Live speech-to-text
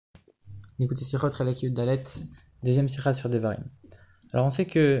Écoutez Sirot Relek Yud Dalet, deuxième sira sur Devarim. Alors on sait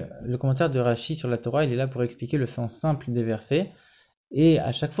que le commentaire de Rashi sur la Torah, il est là pour expliquer le sens simple des versets, et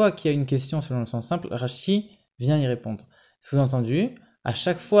à chaque fois qu'il y a une question selon le sens simple, Rashi vient y répondre. Sous-entendu, à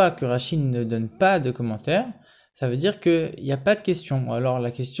chaque fois que Rashi ne donne pas de commentaire, ça veut dire qu'il n'y a pas de question, ou alors la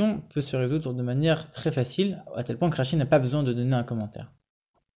question peut se résoudre de manière très facile, à tel point que Rashi n'a pas besoin de donner un commentaire.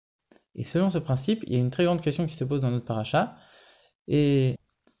 Et selon ce principe, il y a une très grande question qui se pose dans notre paracha, et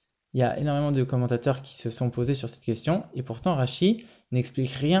il y a énormément de commentateurs qui se sont posés sur cette question, et pourtant Rashi n'explique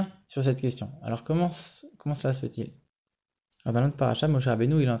rien sur cette question. Alors comment cela se fait-il? Alors dans notre paracha, Moshe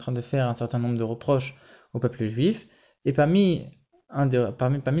Rabbeinu il est en train de faire un certain nombre de reproches au peuple juif, et parmi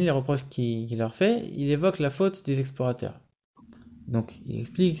les reproches qu'il leur fait, il évoque la faute des explorateurs. Donc il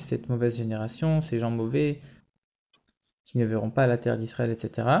explique cette mauvaise génération, ces gens mauvais, qui ne verront pas la terre d'Israël,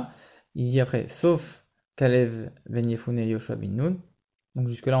 etc. Il dit après, sauf Kalev ben Yefune et Yoshua ben Nun. Donc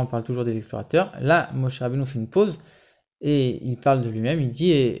jusque-là, on parle toujours des explorateurs. Là, Moshe Rabbeinu fait une pause et il parle de lui-même. Il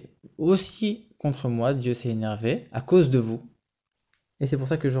dit, et aussi contre moi, Dieu s'est énervé à cause de vous. Et c'est pour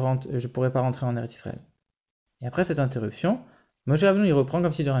ça que je ne pourrai pas rentrer en Eretz Israël. Et après cette interruption, Moshe Rabbeinu il reprend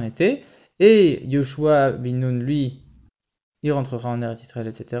comme si de rien n'était. Et Yoshua ben Nun, lui, il rentrera en Eretz Israël,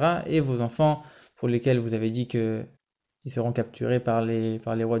 etc. Et vos enfants, pour lesquels vous avez dit que ils seront capturés par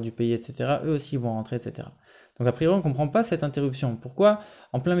les rois du pays, etc. Eux aussi vont rentrer, etc. Donc a priori on ne comprend pas cette interruption. Pourquoi,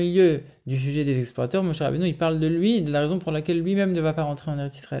 en plein milieu du sujet des explorateurs, Moshe Rabbeinu il parle de lui et de la raison pour laquelle lui-même ne va pas rentrer en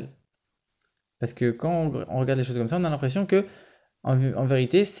Eretz Israël? Parce que quand on regarde les choses comme ça, on a l'impression que, en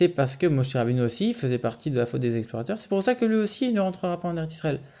vérité, c'est parce que Moshe Rabbeinu aussi faisait partie de la faute des explorateurs. C'est pour ça que lui aussi il ne rentrera pas en Eretz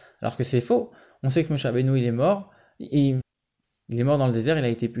Israël. Alors que c'est faux. On sait que Moshe Rabbeinu il est mort. Et il est mort dans le désert. Il a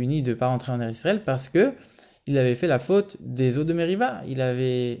été puni de ne pas rentrer en Eretz Israël parce que il avait fait la faute des eaux de Meriva. Il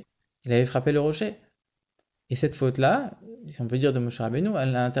avait frappé le rocher. Et cette faute-là, si on peut dire de Moshe Rabbeinu,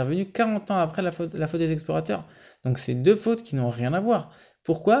 elle a intervenu 40 ans après la faute des explorateurs. Donc c'est deux fautes qui n'ont rien à voir.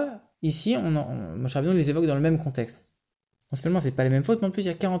 Pourquoi ici, Moshe Rabbeinu les évoque dans le même contexte? Non seulement c'est pas les mêmes fautes, mais en plus il y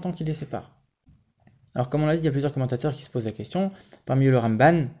a 40 ans qui les séparent. Alors comme on l'a dit, il y a plusieurs commentateurs qui se posent la question, parmi eux le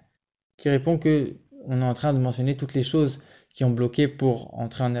Ramban, qui répond que on est en train de mentionner toutes les choses qui ont bloqué pour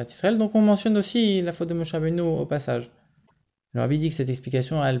entrer en Eretz Israël, donc on mentionne aussi la faute de Moshe Rabbeinu au passage. Le Rabbi dit que cette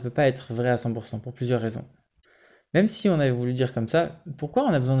explication, elle ne peut pas être vraie à 100% pour plusieurs raisons. Même si on avait voulu dire comme ça, pourquoi on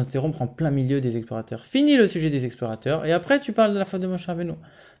a besoin d'interrompre en plein milieu des explorateurs? Finis le sujet des explorateurs, et après tu parles de la faute de Moshe Rabbeinu.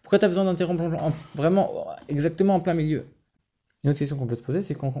 Pourquoi tu as besoin d'interrompre vraiment exactement en plein milieu? Une autre question qu'on peut se poser,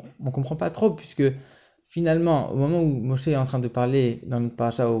 c'est qu'on ne comprend pas trop, puisque finalement, au moment où Moshe est en train de parler dans notre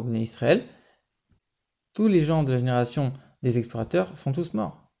paracha au Bnei Israël, tous les gens de la génération des explorateurs sont tous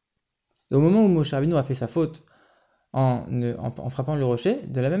morts. Et au moment où Moshe Rabbeinu a fait sa faute en frappant le rocher,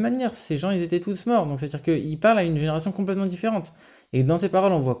 de la même manière, ces gens, ils étaient tous morts. Donc c'est-à-dire qu'il parle à une génération complètement différente. Et dans ces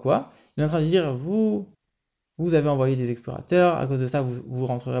paroles, on voit quoi? Il est en train de dire, vous avez envoyé des explorateurs, à cause de ça, vous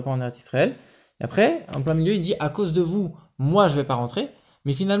rentrerez pas en Eretz Israël. Et après, en plein milieu, il dit, à cause de vous, moi, je vais pas rentrer.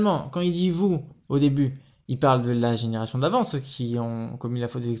 Mais finalement, quand il dit vous, au début, il parle de la génération d'avant, ceux qui ont commis la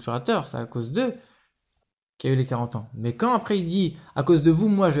faute des explorateurs, c'est à cause d'eux qui a eu les 40 ans. Mais quand après il dit, à cause de vous,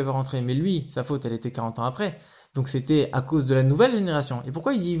 moi, je vais pas rentrer, mais lui, sa faute, elle était 40 ans après. Donc c'était à cause de la nouvelle génération. Et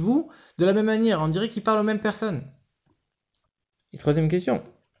pourquoi il dit vous de la même manière? On dirait qu'il parle aux mêmes personnes. Et troisième question.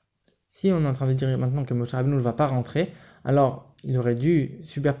 Si on est en train de dire maintenant que Moshe Rabbeinu ne va pas rentrer, alors il aurait dû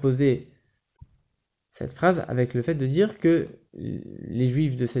superposer cette phrase avec le fait de dire que les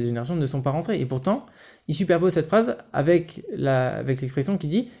juifs de cette génération ne sont pas rentrés. Et pourtant, il superpose cette phrase avec l'expression qui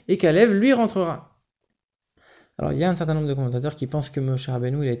dit « Et Kalev, lui, rentrera ». Alors il y a un certain nombre de commentateurs qui pensent que Moshe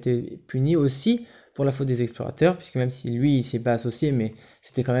Rabbeinu il a été puni aussi pour la faute des explorateurs, puisque même si lui il s'est pas associé, mais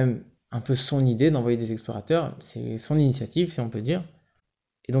c'était quand même un peu son idée d'envoyer des explorateurs, c'est son initiative si on peut dire,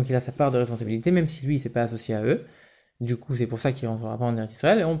 et donc il a sa part de responsabilité, même si lui il s'est pas associé à eux. Du coup c'est pour ça qu'il ne rentrera pas en Eretz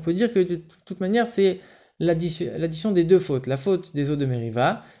Israël, et on peut dire que de toute manière c'est l'addition des deux fautes, la faute des eaux de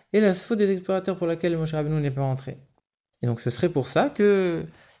Meriva et la faute des explorateurs pour laquelle Moshe Rabbeinu n'est pas rentré. Et donc ce serait pour ça que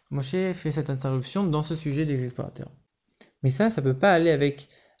Moshe fait cette interruption dans ce sujet des explorateurs. Mais ça peut pas aller avec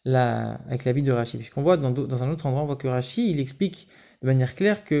la vie de Rashi, puisqu'on voit dans un autre endroit, on voit que Rashi, il explique de manière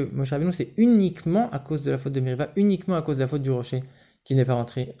claire que Moshe Rabbeinu, c'est uniquement à cause de la faute de Meriva, uniquement à cause de la faute du rocher, qu'il n'est pas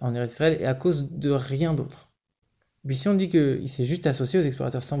rentré en Eretz Israël, et à cause de rien d'autre. Puis si on dit qu'il s'est juste associé aux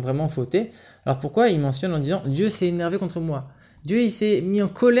explorateurs sans vraiment fauter, alors pourquoi il mentionne en disant « Dieu s'est énervé contre moi ». Dieu, il s'est mis en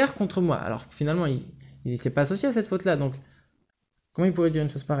colère contre moi, alors que finalement, il ne s'est pas associé à cette faute-là, donc comment il pourrait dire une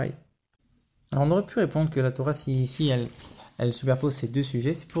chose pareille? Alors on aurait pu répondre que la Torah, si ici elle superpose ces deux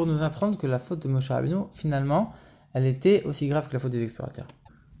sujets, c'est pour nous apprendre que la faute de Moshe Rabbeinu, finalement, elle était aussi grave que la faute des explorateurs.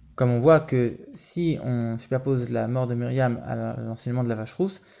 Comme on voit que si on superpose la mort de Myriam à l'enseignement de la vache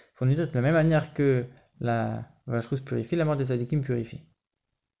rousse, il pour nous dire que de la même manière que la vache rousse purifie, la mort des Sadikim purifie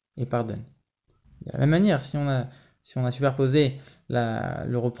et pardonne. De la même manière, si on a superposé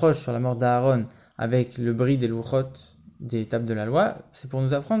le reproche sur la mort d'Aaron avec le bris des louchot, des tables de la loi, c'est pour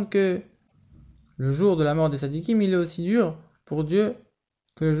nous apprendre que le jour de la mort des Sadikim, il est aussi dur pour Dieu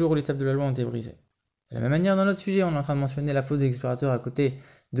que le jour où les tables de la loi ont été brisées. De la même manière, dans notre sujet, on est en train de mentionner la faute des explorateurs à côté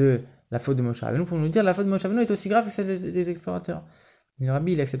de la faute de Moshe Rabbeinu pour nous dire que la faute de Moshe Rabbeinu est aussi grave que celle des explorateurs. Mais le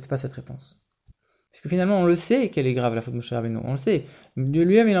Rabbi, il n'accepte pas cette réponse. Parce que finalement, on le sait qu'elle est grave, la faute de Moshe Rabbeinu. On le sait. Dieu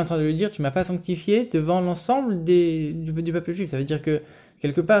lui-même, il est en train de lui dire, tu m'as pas sanctifié devant l'ensemble du peuple juif. Ça veut dire que,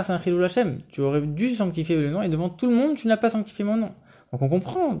 quelque part, c'est un chilul Hashem. Tu aurais dû sanctifier le nom et devant tout le monde, tu n'as pas sanctifié mon nom. Donc on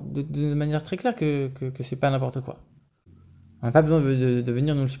comprend de manière très claire que c'est pas n'importe quoi. On n'a pas besoin de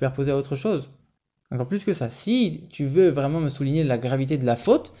venir nous le superposer à autre chose. Encore plus que ça. Si tu veux vraiment me souligner la gravité de la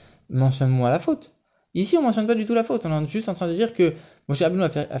faute, mentionne-moi la faute. Ici, on mentionne pas du tout la faute. On est juste en train de dire que Moshe Rabbeinu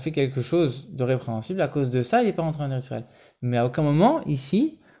a fait quelque chose de répréhensible. À cause de ça, il n'est pas rentré en Israël. Mais à aucun moment,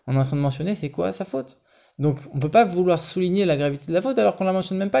 ici, on est en train de mentionner c'est quoi sa faute. Donc, on ne peut pas vouloir souligner la gravité de la faute alors qu'on la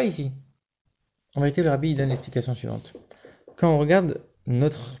mentionne même pas ici. En vérité, le Rabbi il donne l'explication suivante. Quand on regarde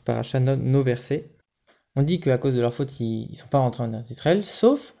notre paracha, nos versets, on dit qu'à cause de leur faute, ils ne sont pas rentrés en Israël,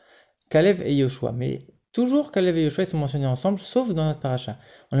 sauf Kalev et Yoshua. Mais toujours Kalev et Yoshua sont mentionnés ensemble, sauf dans notre paracha.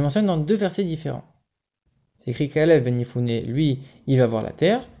 On les mentionne dans deux versets différents. C'est écrit Kalev ben Yefouné, lui, il va voir la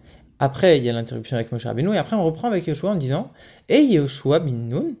terre. Après, il y a l'interruption avec Moshe Rabbeinu, et après on reprend avec Yoshua en disant et Yoshua bin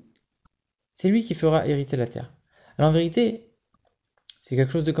Nun, c'est lui qui fera hériter la terre. Alors en vérité, c'est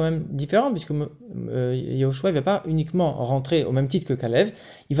quelque chose de quand même différent, puisque Yoshua il va pas uniquement rentrer au même titre que Kalev,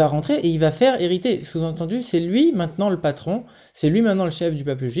 il va rentrer et il va faire hériter. Sous-entendu, c'est lui maintenant le patron, c'est lui maintenant le chef du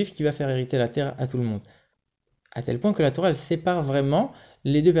peuple juif qui va faire hériter la terre à tout le monde. À tel point que la Torah, elle sépare vraiment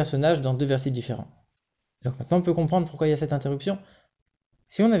les deux personnages dans deux versets différents. Donc maintenant on peut comprendre pourquoi il y a cette interruption.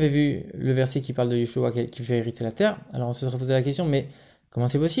 Si on avait vu le verset qui parle de Yoshua qui fait hériter la terre, alors on se serait posé la question, mais comment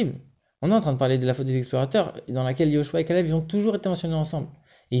c'est possible? On est en train de parler de la faute des explorateurs, dans laquelle Yoshua et Caleb, ils ont toujours été mentionnés ensemble.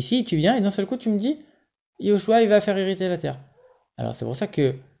 Et ici, tu viens et d'un seul coup, tu me dis, Yoshua, il va faire hériter la terre. Alors c'est pour ça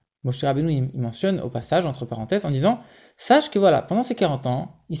que Moshe Rabbeinu, il mentionne au passage, entre parenthèses, en disant, sache que voilà, pendant ces 40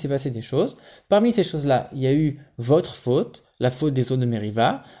 ans, il s'est passé des choses. Parmi ces choses-là, il y a eu votre faute, la faute des eaux de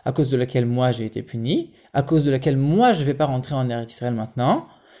Meriva, à cause de laquelle moi j'ai été puni, à cause de laquelle moi je vais pas rentrer en Eretz Israël maintenant.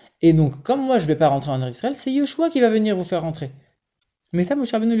 Et donc, comme moi je vais pas rentrer en Eretz Israël, c'est Yoshua qui va venir vous faire rentrer. Mais ça,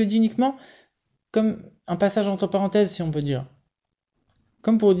 Moshe Rabbeinu le dit uniquement comme un passage entre parenthèses, si on peut dire.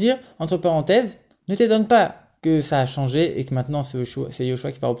 Comme pour dire, entre parenthèses, ne t'étonne pas que ça a changé et que maintenant c'est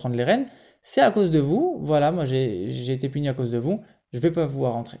Yoshua qui va reprendre les rênes. C'est à cause de vous, voilà, moi j'ai été puni à cause de vous, je vais pas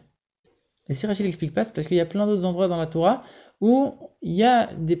pouvoir rentrer. Et si Rachid l'explique pas, c'est parce qu'il y a plein d'autres endroits dans la Torah où il y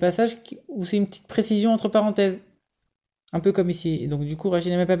a des passages où c'est une petite précision entre parenthèses. Un peu comme ici. Et donc du coup,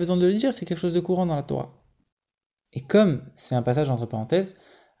 Rachid n'a même pas besoin de le dire, c'est quelque chose de courant dans la Torah. Et comme c'est un passage entre parenthèses,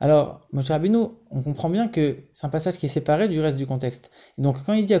 alors Moshe Rabbeinu, on comprend bien que c'est un passage qui est séparé du reste du contexte. Et donc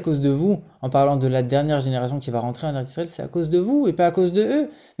quand il dit à cause de vous, en parlant de la dernière génération qui va rentrer en Israël, c'est à cause de vous et pas à cause de eux.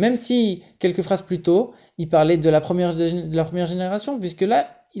 Même si, quelques phrases plus tôt, il parlait de la première génération, puisque là,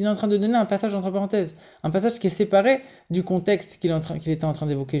 il est en train de donner un passage entre parenthèses. Un passage qui est séparé du contexte qu'il était en train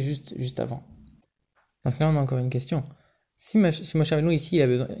d'évoquer juste avant. Parce que là, on a encore une question. Si Moshe Rabbeinu ici, il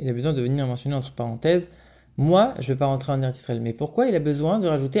a besoin de venir mentionner entre parenthèses, moi, je ne vais pas rentrer en Eretz Israël. Mais pourquoi il a besoin de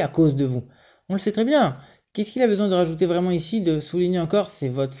rajouter à cause de vous? On le sait très bien. Qu'est-ce qu'il a besoin de rajouter vraiment ici, de souligner encore, c'est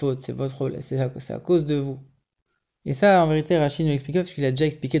votre faute, c'est votre problème, c'est à cause de vous. Et ça, en vérité, Rachid nous l'explique parce qu'il a déjà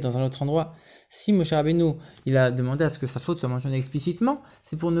expliqué dans un autre endroit. Si Moshe Rabbeinu, il a demandé à ce que sa faute soit mentionnée explicitement,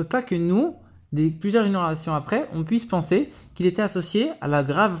 c'est pour ne pas que nous, plusieurs générations après, on puisse penser qu'il était associé à la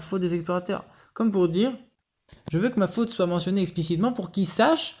grave faute des explorateurs. Comme pour dire, je veux que ma faute soit mentionnée explicitement pour qu'ils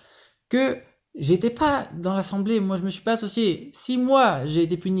sachent que j'étais pas dans l'assemblée, moi je me suis pas associé. Si moi j'ai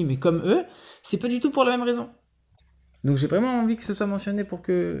été puni, mais comme eux, c'est pas du tout pour la même raison. Donc j'ai vraiment envie que ce soit mentionné pour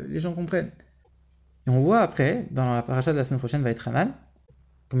que les gens comprennent. Et on voit après, dans la paracha de la semaine prochaine, va être Hanan,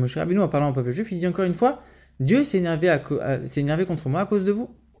 comme Moshe Rabbeinu en parlant au peuple juif, il dit encore une fois, Dieu s'est énervé contre moi à cause de vous.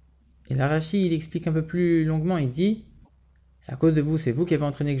 Et là Rashi, il explique un peu plus longuement, il dit, c'est à cause de vous, c'est vous qui avez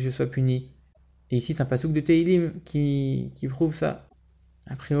entraîné que je sois puni. Et ici c'est un pasuk de Teilim qui prouve ça.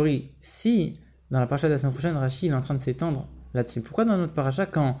 A priori, si dans la paracha de la semaine prochaine, Rashi il est en train de s'étendre là-dessus, pourquoi dans notre paracha,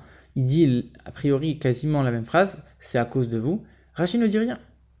 quand il dit a priori quasiment la même phrase, c'est à cause de vous, Rashi ne dit rien?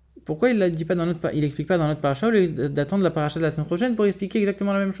 Pourquoi il l'explique pas dans notre paracha au lieu d'attendre la paracha de la semaine prochaine pour expliquer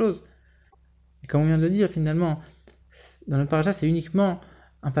exactement la même chose? Et comme on vient de le dire, finalement, dans notre paracha, c'est uniquement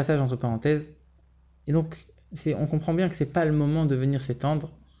un passage entre parenthèses. Et donc, on comprend bien que c'est pas le moment de venir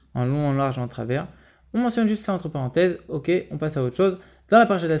s'étendre en long, en large, en travers. On mentionne juste ça entre parenthèses, ok, on passe à autre chose. Dans la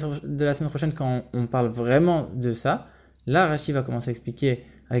partie de la semaine prochaine, quand on parle vraiment de ça, là, Rashi va commencer à expliquer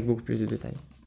avec beaucoup plus de détails.